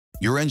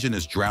Your engine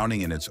is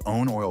drowning in its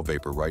own oil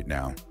vapor right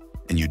now,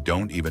 and you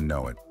don't even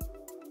know it.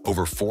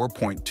 Over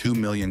 4.2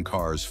 million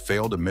cars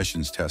failed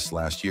emissions tests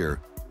last year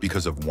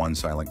because of one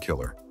silent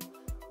killer: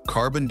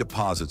 carbon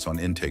deposits on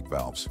intake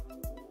valves.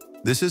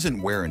 This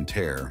isn't wear and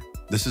tear.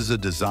 This is a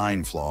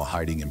design flaw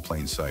hiding in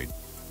plain sight.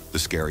 The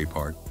scary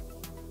part: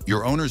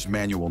 your owner's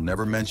manual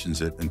never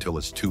mentions it until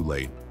it's too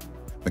late.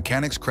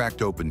 Mechanics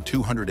cracked open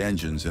 200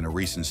 engines in a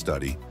recent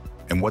study,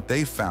 and what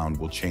they found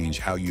will change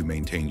how you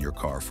maintain your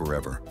car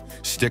forever.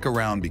 Stick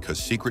around, because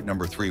secret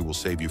number 3 will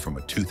save you from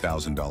a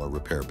 $2,000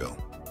 repair bill.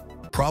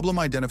 Problem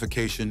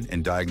identification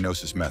and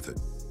diagnosis method.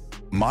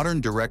 Modern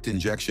direct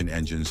injection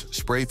engines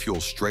spray fuel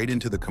straight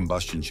into the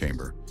combustion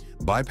chamber,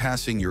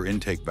 bypassing your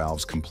intake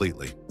valves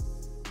completely.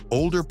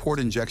 Older port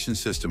injection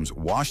systems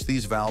wash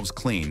these valves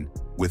clean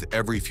with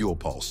every fuel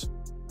pulse.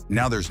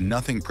 Now there's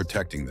nothing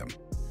protecting them.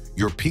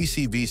 Your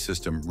PCV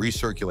system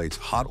recirculates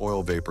hot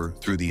oil vapor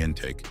through the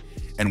intake,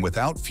 and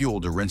without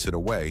fuel to rinse it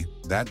away,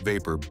 that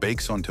vapor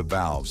bakes onto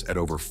valves at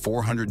over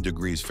 400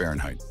 degrees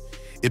Fahrenheit.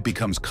 It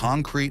becomes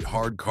concrete,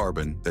 hard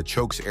carbon that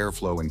chokes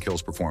airflow and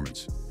kills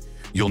performance.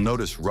 You'll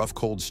notice rough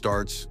cold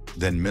starts,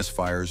 then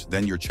misfires,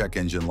 then your check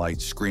engine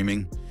light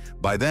screaming.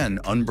 By then,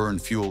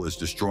 unburned fuel is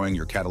destroying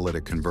your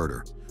catalytic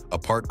converter, a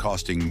part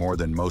costing more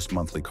than most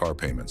monthly car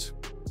payments.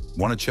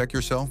 Want to check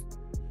yourself?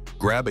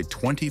 Grab a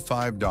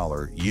 $25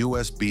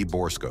 USB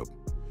BORESCOPE.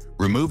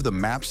 Remove the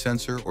map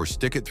sensor or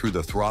stick it through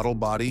the throttle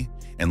body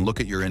and look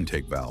at your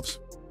intake valves.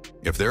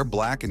 If they're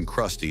black and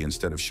crusty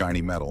instead of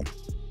shiny metal,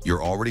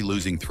 you're already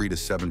losing 3 to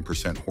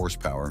 7%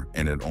 horsepower,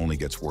 and it only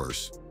gets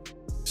worse.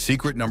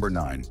 Secret number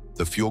 9,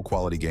 the fuel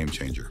quality game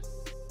changer.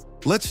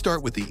 Let's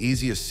start with the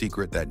easiest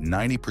secret that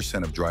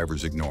 90% of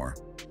drivers ignore.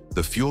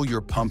 The fuel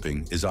you're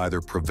pumping is either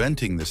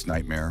preventing this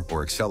nightmare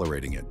or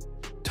accelerating it.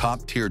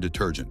 Top-tier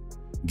detergent.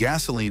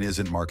 Gasoline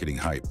isn't marketing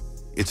hype.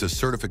 It's a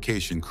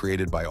certification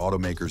created by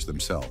automakers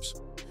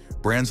themselves.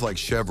 Brands like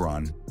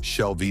Chevron,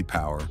 Shell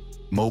V-Power,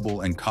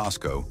 Mobil, and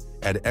Costco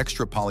add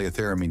extra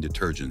polyethylamine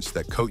detergents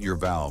that coat your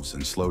valves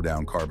and slow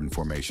down carbon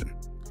formation.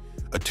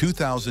 A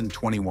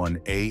 2021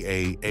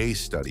 AAA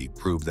study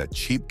proved that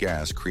cheap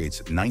gas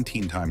creates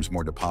 19 times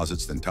more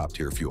deposits than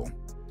top-tier fuel.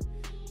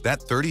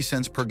 That 30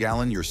 cents per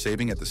gallon you're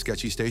saving at the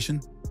sketchy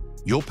station?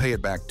 You'll pay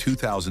it back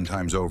 2,000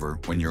 times over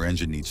when your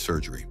engine needs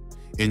surgery.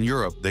 In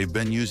Europe, they've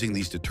been using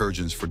these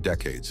detergents for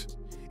decades.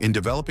 In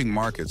developing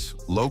markets,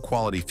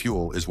 low-quality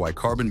fuel is why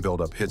carbon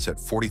buildup hits at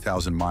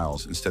 40,000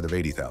 miles instead of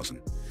 80,000.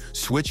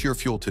 Switch your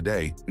fuel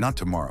today, not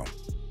tomorrow.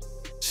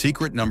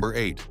 Secret number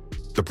 8,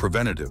 the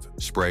preventative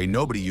spray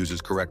nobody uses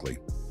correctly.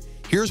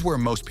 Here's where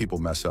most people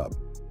mess up.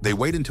 They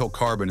wait until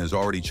carbon is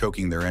already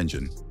choking their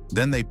engine.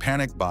 Then they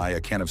panic buy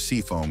a can of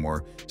Seafoam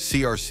or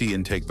CRC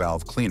intake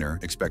valve cleaner,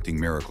 expecting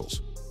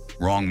miracles.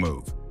 Wrong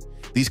move.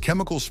 These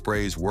chemical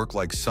sprays work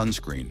like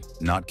sunscreen,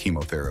 not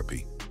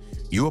chemotherapy.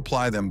 You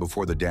apply them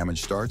before the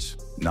damage starts,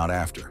 not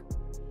after.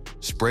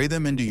 Spray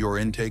them into your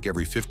intake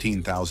every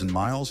 15,000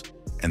 miles,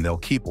 and they'll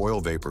keep oil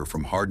vapor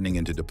from hardening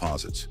into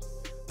deposits.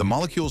 The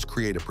molecules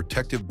create a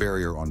protective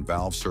barrier on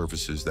valve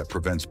surfaces that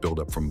prevents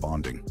buildup from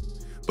bonding.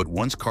 But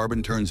once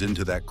carbon turns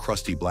into that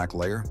crusty black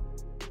layer,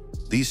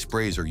 these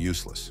sprays are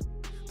useless.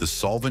 The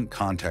solvent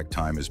contact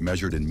time is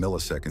measured in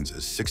milliseconds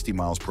as 60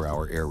 miles per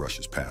hour air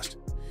rushes past.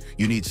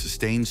 You need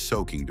sustained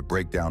soaking to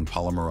break down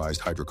polymerized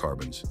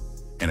hydrocarbons,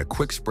 and a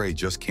quick spray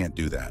just can't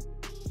do that.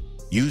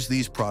 Use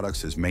these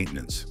products as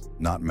maintenance,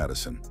 not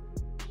medicine.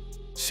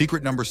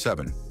 Secret number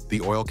 7,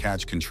 the oil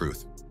catch can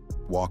truth.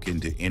 Walk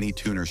into any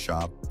tuner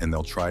shop and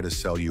they'll try to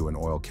sell you an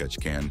oil catch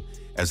can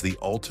as the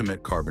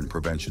ultimate carbon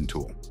prevention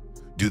tool.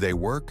 Do they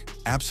work?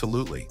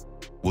 Absolutely.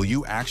 Will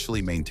you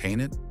actually maintain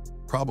it?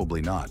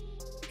 Probably not.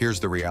 Here's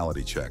the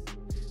reality check.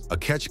 A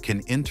catch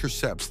can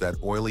intercept that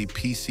oily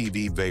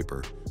PCV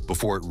vapor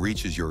before it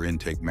reaches your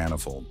intake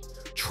manifold,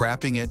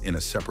 trapping it in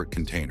a separate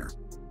container.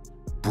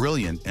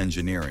 Brilliant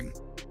engineering.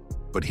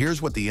 But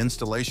here's what the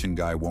installation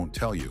guy won't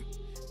tell you.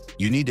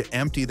 You need to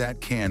empty that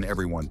can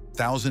every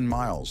 1,000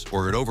 miles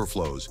or it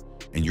overflows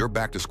and you're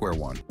back to square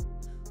one.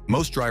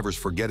 Most drivers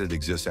forget it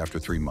exists after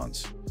 3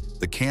 months.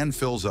 The can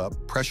fills up,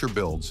 pressure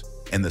builds,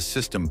 and the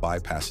system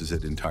bypasses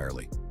it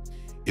entirely.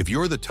 If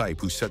you're the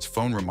type who sets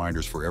phone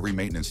reminders for every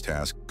maintenance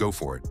task, go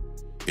for it.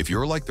 If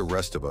you're like the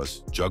rest of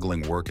us,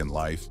 juggling work and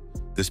life,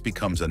 this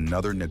becomes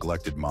another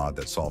neglected mod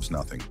that solves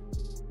nothing.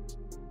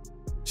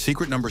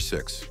 Secret number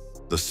 6,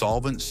 the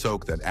solvent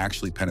soak that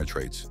actually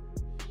penetrates.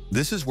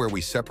 This is where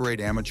we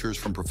separate amateurs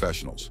from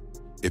professionals.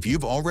 If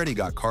you've already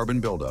got carbon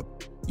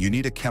buildup, you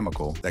need a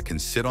chemical that can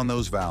sit on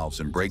those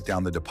valves and break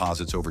down the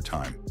deposits over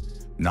time,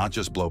 not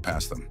just blow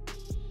past them.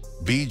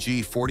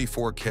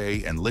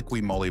 BG44K and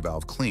Liqui Moly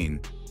Valve Clean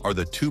are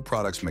the 2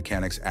 products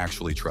mechanics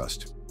actually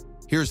trust.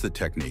 Here's the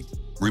technique.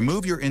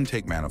 Remove your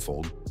intake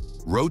manifold,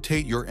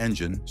 rotate your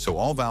engine so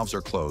all valves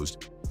are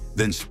closed,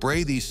 then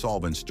spray these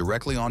solvents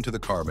directly onto the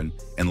carbon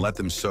and let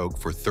them soak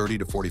for 30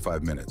 to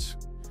 45 minutes.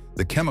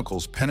 The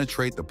chemicals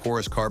penetrate the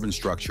porous carbon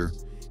structure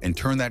and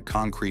turn that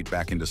concrete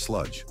back into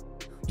sludge.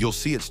 You'll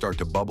see it start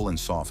to bubble and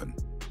soften.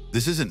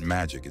 This isn't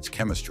magic, it's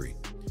chemistry.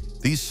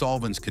 These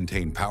solvents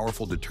contain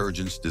powerful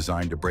detergents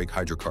designed to break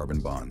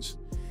hydrocarbon bonds.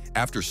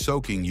 After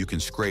soaking, you can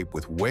scrape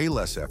with way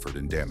less effort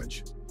and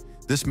damage.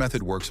 This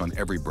method works on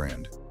every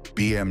brand: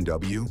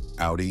 BMW,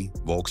 Audi,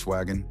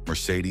 Volkswagen,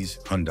 Mercedes,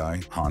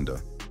 Hyundai,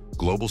 Honda.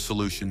 Global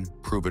solution,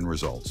 proven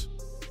results.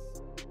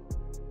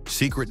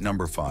 Secret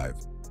number 5,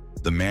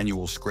 the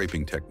manual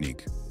scraping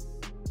technique.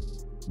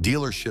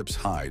 Dealerships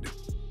hide.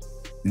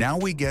 Now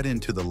we get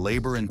into the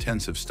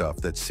labor-intensive stuff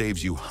that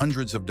saves you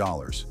hundreds of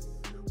dollars.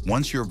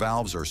 Once your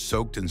valves are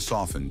soaked and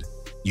softened,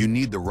 you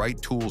need the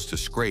right tools to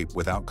scrape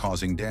without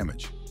causing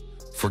damage.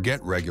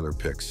 Forget regular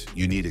picks,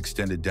 you need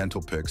extended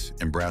dental picks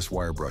and brass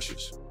wire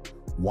brushes.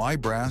 Why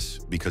brass?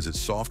 Because it's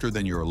softer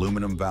than your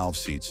aluminum valve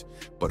seats,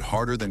 but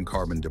harder than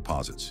carbon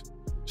deposits.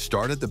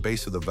 Start at the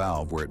base of the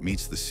valve where it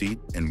meets the seat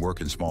and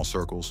work in small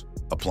circles,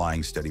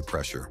 applying steady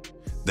pressure.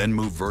 Then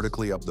move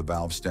vertically up the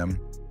valve stem,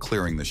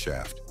 clearing the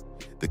shaft.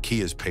 The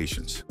key is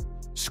patience.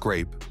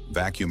 Scrape,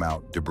 vacuum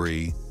out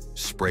debris,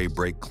 spray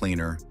brake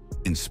cleaner,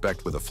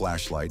 inspect with a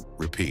flashlight,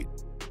 repeat.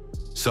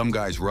 Some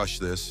guys rush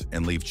this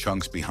and leave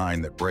chunks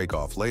behind that break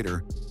off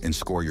later and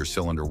score your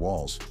cylinder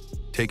walls.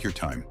 Take your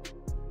time.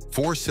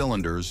 4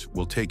 cylinders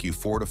will take you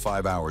 4 to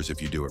 5 hours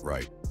if you do it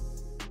right.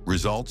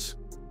 Results?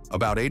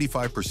 About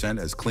 85%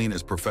 as clean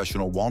as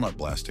professional walnut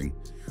blasting,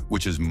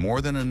 which is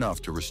more than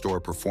enough to restore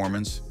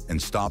performance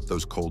and stop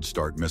those cold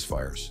start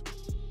misfires.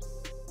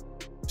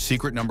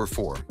 Secret number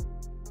 4,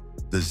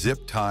 the zip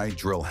tie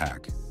drill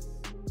hack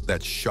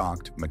that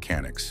shocked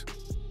mechanics.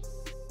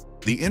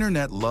 The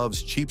internet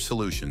loves cheap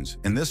solutions,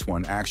 and this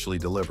one actually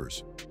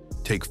delivers.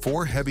 Take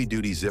 4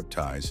 heavy-duty zip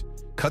ties,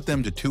 cut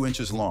them to 2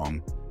 inches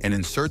long, and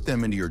insert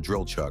them into your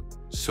drill chuck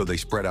so they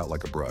spread out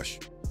like a brush.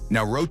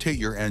 Now rotate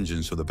your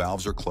engine so the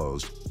valves are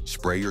closed,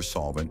 spray your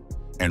solvent,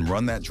 and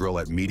run that drill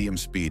at medium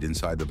speed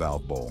inside the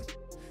valve bowl.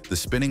 The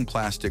spinning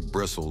plastic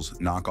bristles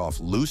knock off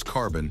loose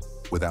carbon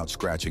without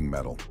scratching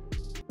metal.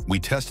 We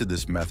tested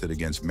this method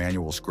against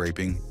manual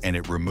scraping, and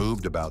it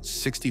removed about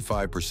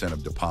 65%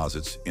 of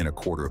deposits in a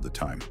quarter of the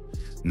time.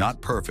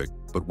 Not perfect,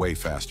 but way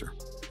faster.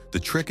 The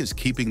trick is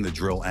keeping the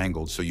drill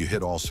angled so you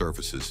hit all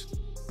surfaces: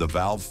 the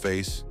valve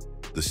face,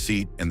 the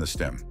seat, and the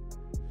stem.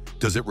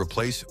 Does it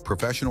replace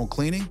professional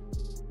cleaning?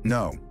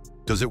 No.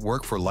 Does it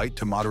work for light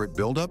to moderate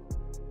buildup?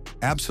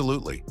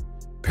 Absolutely.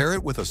 Pair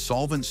it with a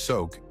solvent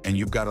soak and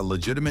you've got a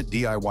legitimate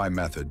DIY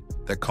method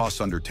that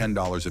costs under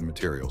 $10 in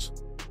materials.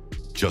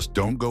 Just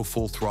don't go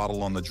full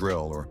throttle on the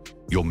drill or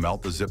you'll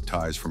melt the zip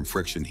ties from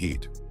friction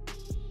heat.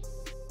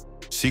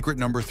 Secret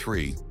number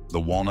 3, the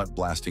walnut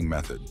blasting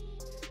method.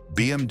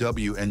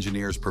 BMW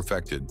engineers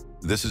perfected.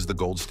 This is the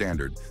gold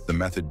standard, the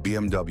method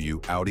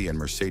BMW, Audi, and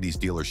Mercedes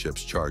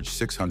dealerships charge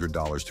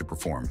 $600 to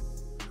perform.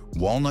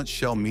 Walnut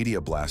shell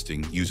media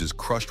blasting uses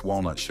crushed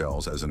walnut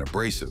shells as an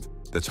abrasive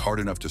that's hard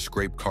enough to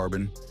scrape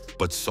carbon,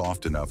 but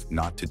soft enough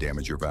not to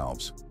damage your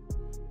valves.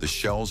 The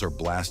shells are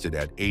blasted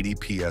at 80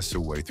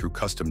 psi through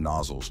custom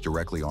nozzles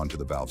directly onto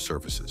the valve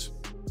surfaces.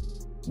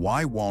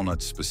 Why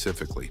walnuts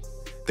specifically?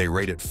 They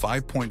rate it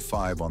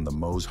 5.5 on the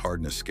Mohs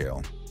hardness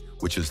scale,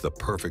 which is the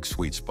perfect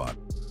sweet spot.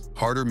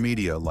 Harder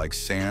media like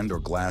sand or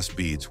glass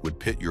beads would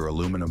pit your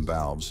aluminum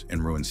valves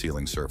and ruin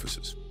sealing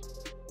surfaces.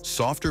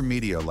 Softer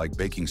media like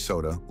baking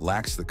soda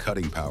lacks the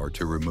cutting power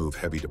to remove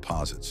heavy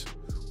deposits.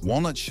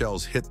 Walnut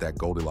shells hit that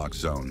Goldilocks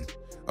zone.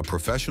 A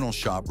professional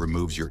shop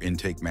removes your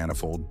intake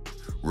manifold,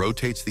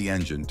 rotates the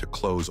engine to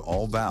close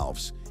all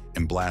valves,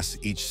 and blasts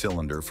each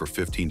cylinder for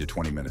 15 to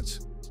 20 minutes.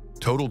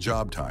 Total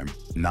job time,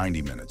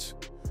 90 minutes.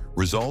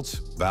 Results,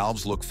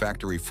 valves look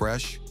factory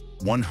fresh,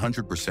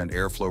 100%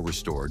 airflow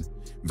restored,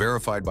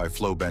 verified by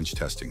flow bench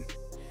testing.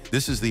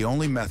 This is the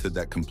only method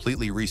that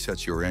completely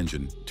resets your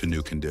engine to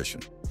new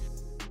condition.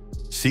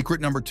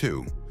 Secret number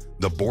 2,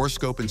 the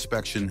BORESCOPE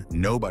inspection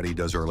nobody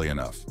does early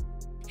enough.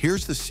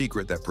 Here's the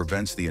secret that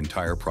prevents the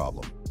entire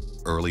problem: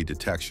 early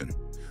detection.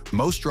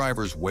 Most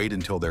drivers wait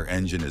until their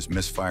engine is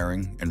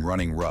misfiring and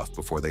running rough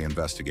before they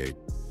investigate.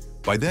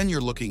 By then,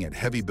 you're looking at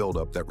heavy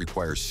buildup that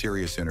requires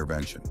serious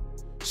intervention.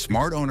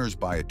 Smart owners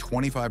buy a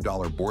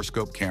 $25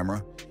 BORESCOPE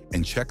camera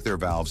and check their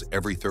valves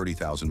every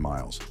 30,000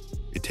 miles.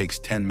 It takes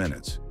 10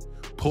 minutes.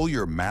 Pull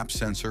your map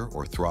sensor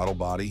or throttle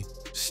body,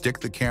 stick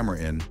the camera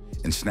in,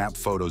 and snap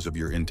photos of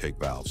your intake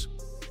valves.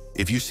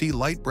 If you see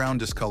light brown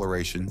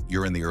discoloration,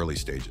 you're in the early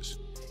stages.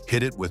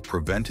 Hit it with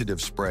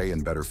preventative spray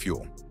and better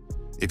fuel.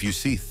 If you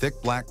see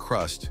thick black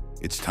crust,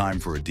 it's time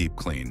for a deep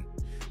clean.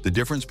 The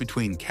difference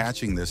between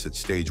catching this at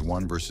stage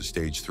 1 versus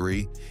stage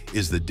 3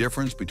 is the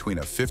difference between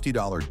a $50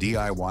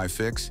 DIY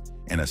fix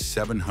and a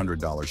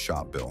 $700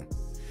 shop bill.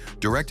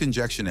 Direct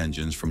injection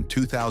engines from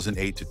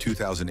 2008 to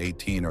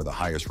 2018 are the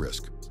highest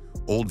risk.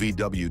 Old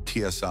VW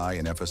TSI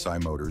and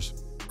FSI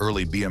motors,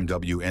 early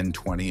BMW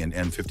N20 and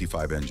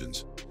N55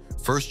 engines.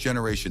 First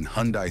generation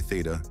Hyundai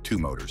Theta 2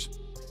 motors.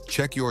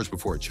 Check yours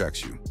before it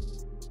checks you.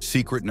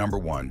 Secret number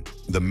 1,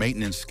 the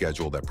maintenance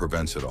schedule that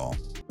prevents it all.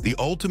 The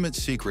ultimate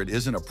secret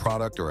isn't a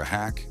product or a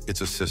hack,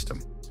 it's a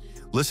system.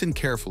 Listen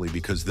carefully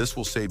because this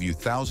will save you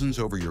thousands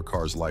over your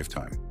car's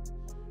lifetime.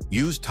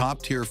 Use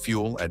top-tier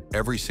fuel at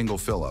every single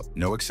fill-up,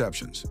 no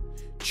exceptions.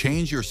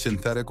 Change your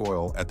synthetic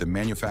oil at the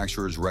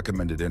manufacturer's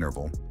recommended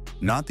interval,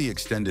 not the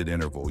extended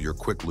interval your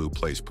quick lube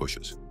place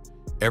pushes.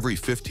 Every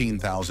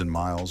 15,000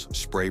 miles,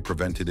 spray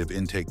preventative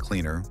intake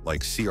cleaner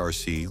like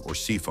CRC or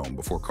Seafoam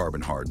before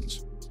carbon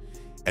hardens.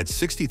 At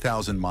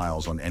 60,000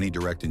 miles on any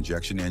direct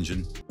injection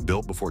engine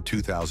built before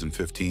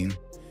 2015,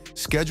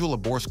 schedule a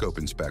BORESCOPE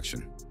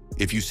inspection.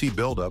 If you see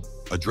buildup,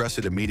 address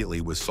it immediately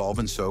with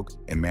solvent soak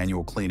and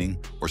manual cleaning,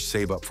 or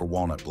save up for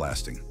walnut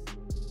blasting.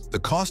 The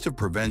cost of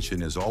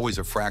prevention is always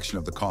a fraction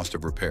of the cost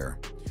of repair.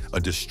 A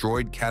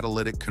destroyed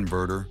catalytic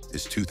converter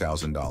is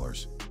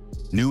 $2,000.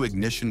 New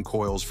ignition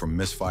coils from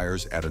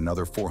misfires add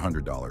another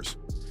 $400.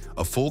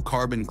 A full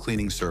carbon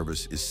cleaning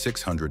service is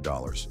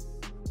 $600.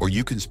 Or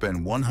you can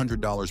spend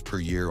 $100 per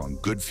year on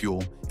good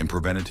fuel and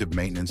preventative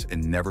maintenance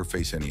and never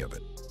face any of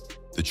it.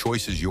 The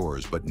choice is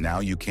yours, but now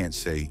you can't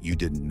say you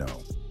didn't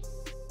know.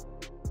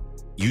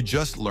 You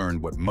just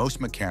learned what most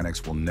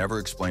mechanics will never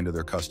explain to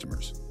their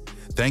customers.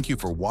 Thank you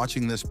for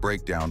watching this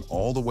breakdown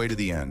all the way to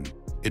the end.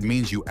 It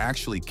means you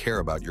actually care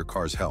about your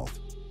car's health.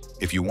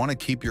 If you want to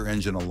keep your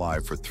engine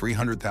alive for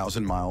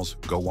 300,000 miles,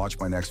 go watch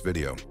my next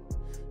video.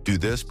 Do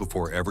this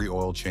before every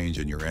oil change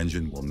and your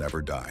engine will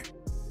never die.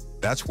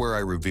 That's where I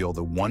reveal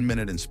the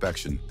 1-minute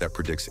inspection that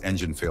predicts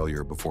engine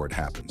failure before it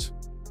happens.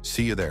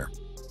 See you there.